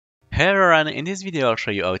Hey everyone, in this video I'll show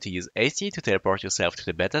you how to use AC to teleport yourself to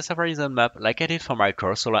the Beta Safari Zone map like I did for my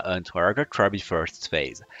Corsola Hunt where I got Krabby first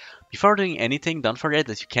phase. Before doing anything, don't forget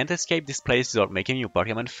that you can't escape this place without making your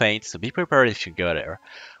Pokemon faint, so be prepared if you go there.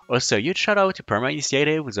 Also, huge shout out to Perma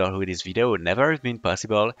Initiative, without who this video would never have been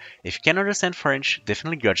possible. If you can understand French,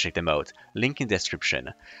 definitely go check them out, link in description.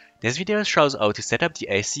 This video shows how to set up the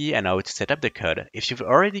AC and how to set up the code. If you've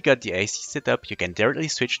already got the AC set up, you can directly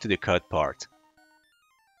switch to the code part.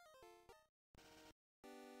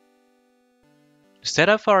 The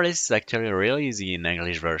setup for this is actually really easy in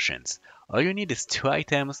English versions. All you need is 2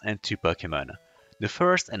 items and 2 Pokemon. The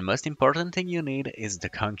first and most important thing you need is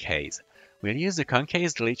the Concase. We'll use the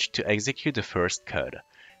Concase glitch to execute the first code.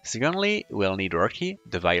 Secondly, we'll need Rocky,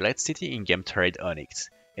 the Violet City in-game trade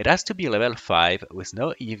Onyx. It has to be level 5 with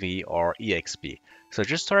no EV or EXP, so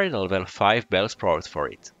just trade a level 5 Bellsprout for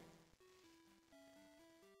it.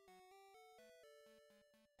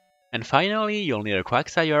 And finally, you'll need a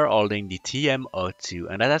Quagsire holding the TM02,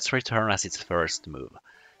 and that's returned as its first move.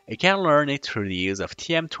 You can learn it through the use of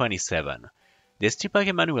TM27. These 2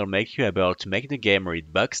 Pokemon will make you able to make the game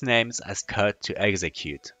read box names as code to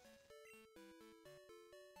execute.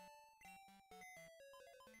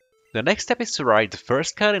 The next step is to write the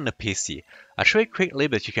first code in the PC. I'll show it quickly,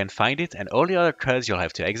 but you can find it and all the other codes you'll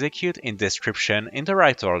have to execute in the description in the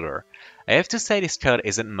right order. I have to say this code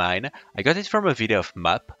isn't mine, I got it from a video of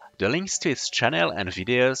Map. The links to its channel and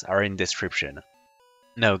videos are in description.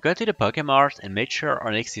 Now go to the Pokemart and make sure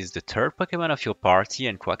Onyx is the 3rd Pokemon of your party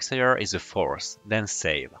and Quagsire is the 4th, then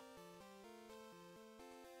save.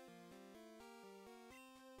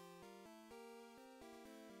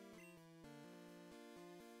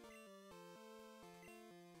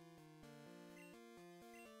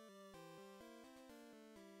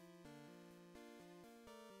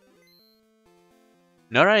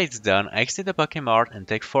 Now that it's done, exit the Pokemart and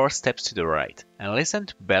take 4 steps to the right, and listen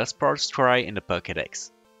to Bellsprout's cry in the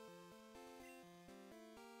Pokédex.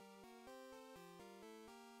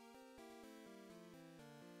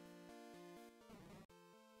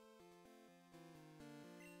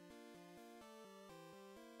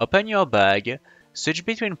 Open your bag, switch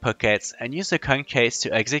between pockets and use the Concase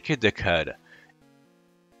to execute the code.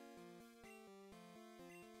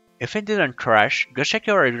 If it didn't crash, go check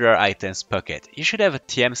your regular items pocket, you should have a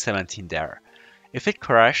TM17 there. If it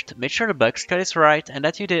crashed, make sure the box code is right and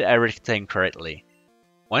that you did everything correctly.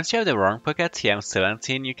 Once you have the wrong pocket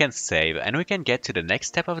TM17, you can save and we can get to the next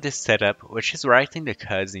step of this setup, which is writing the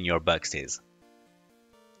codes in your boxes.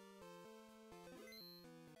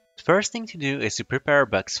 The first thing to do is to prepare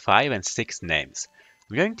box 5 and 6 names.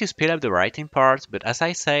 I'm going to speed up the writing part, but as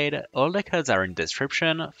I said, all the codes are in the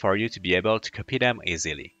description for you to be able to copy them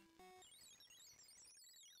easily.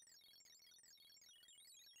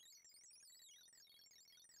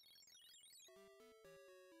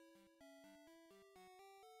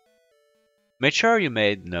 Make sure you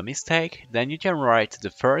made no mistake, then you can write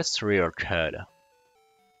the first real code.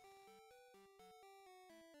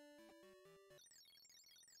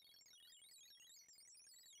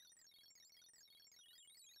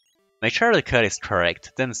 Make sure the code is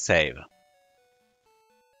correct, then save.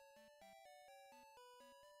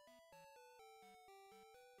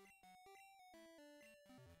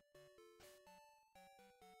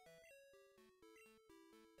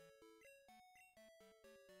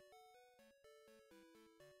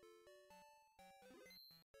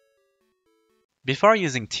 Before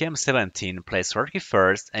using TM17, place Rocky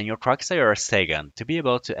first and your Quagsire second to be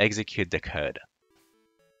able to execute the code.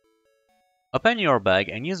 Open your bag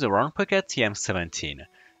and use the wrong pocket TM17.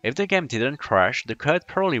 If the game didn't crash, the code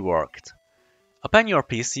probably worked. Open your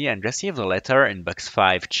PC and just see if the letter in box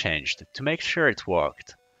 5 changed, to make sure it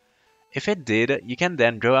worked. If it did, you can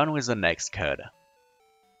then go on with the next code.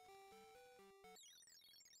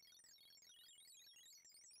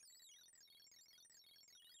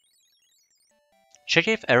 Check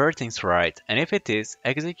if everything's right, and if it is,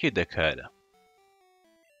 execute the code.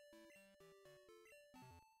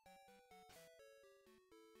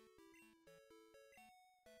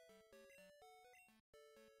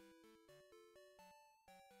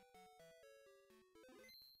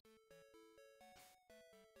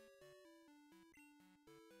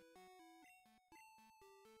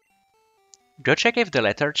 Go check if the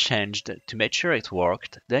letter changed to make sure it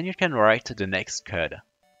worked, then you can write the next code.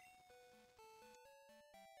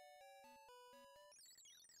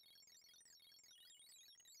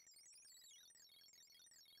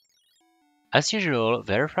 As usual,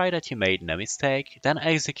 verify that you made no mistake, then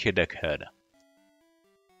execute the code.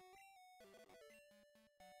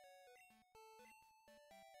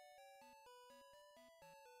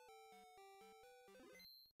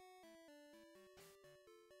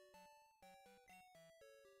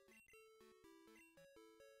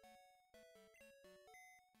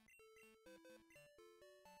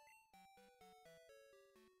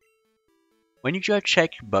 When you just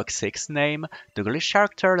check box 6 name, the glitch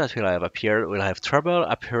character that will have appeared will have trouble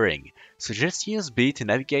appearing, so just use B to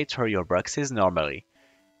navigate through your boxes normally.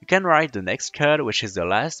 You can write the next code, which is the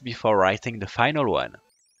last, before writing the final one.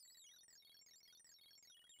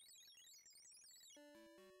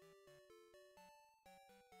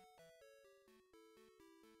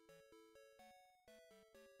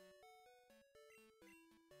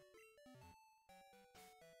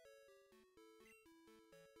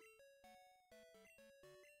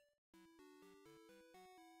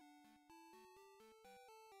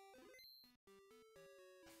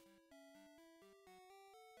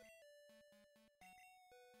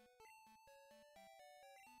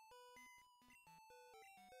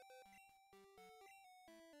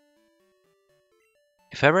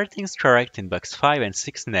 If everything's correct in box 5 and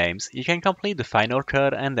 6 names, you can complete the final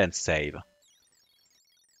code and then save.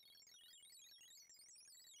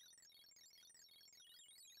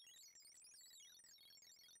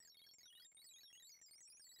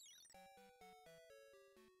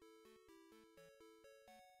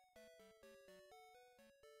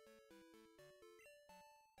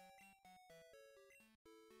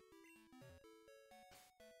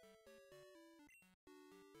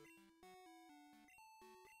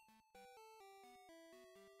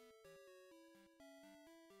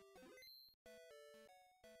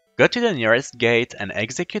 Go to the nearest gate and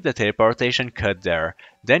execute the teleportation code there,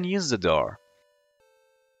 then use the door.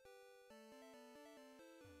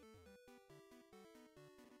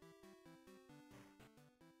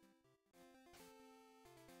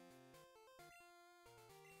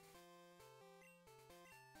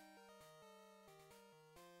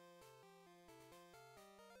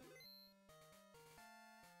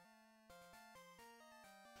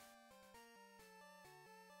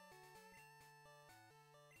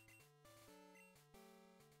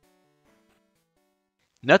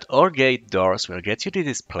 Not all gate doors will get you to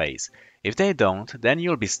this place. If they don't, then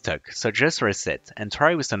you'll be stuck, so just reset and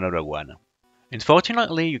try with another one.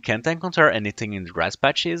 Unfortunately, you can't encounter anything in the grass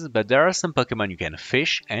patches, but there are some Pokemon you can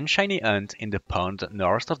fish and shiny hunt in the pond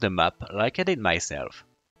north of the map, like I did myself.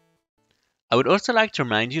 I would also like to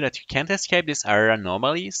remind you that you can't escape this area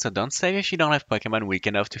normally, so don't save if you don't have Pokemon weak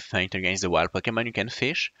enough to fight against the wild Pokemon you can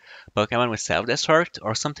fish, Pokemon with self-destruct,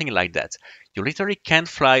 or something like that. You literally can't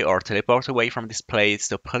fly or teleport away from this place,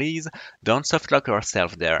 so please don't softlock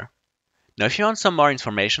yourself there. Now if you want some more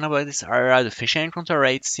information about this area, the fishing encounter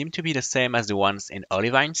rates seem to be the same as the ones in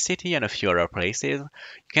Olivine City and a few other places. You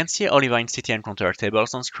can see Olivine City encounter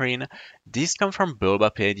tables on screen. These come from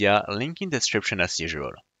Bulbapedia, link in description as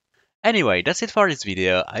usual. Anyway, that's it for this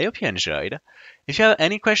video, I hope you enjoyed. If you have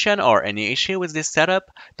any question or any issue with this setup,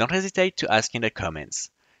 don't hesitate to ask in the comments.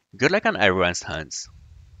 Good luck on everyone's hunts!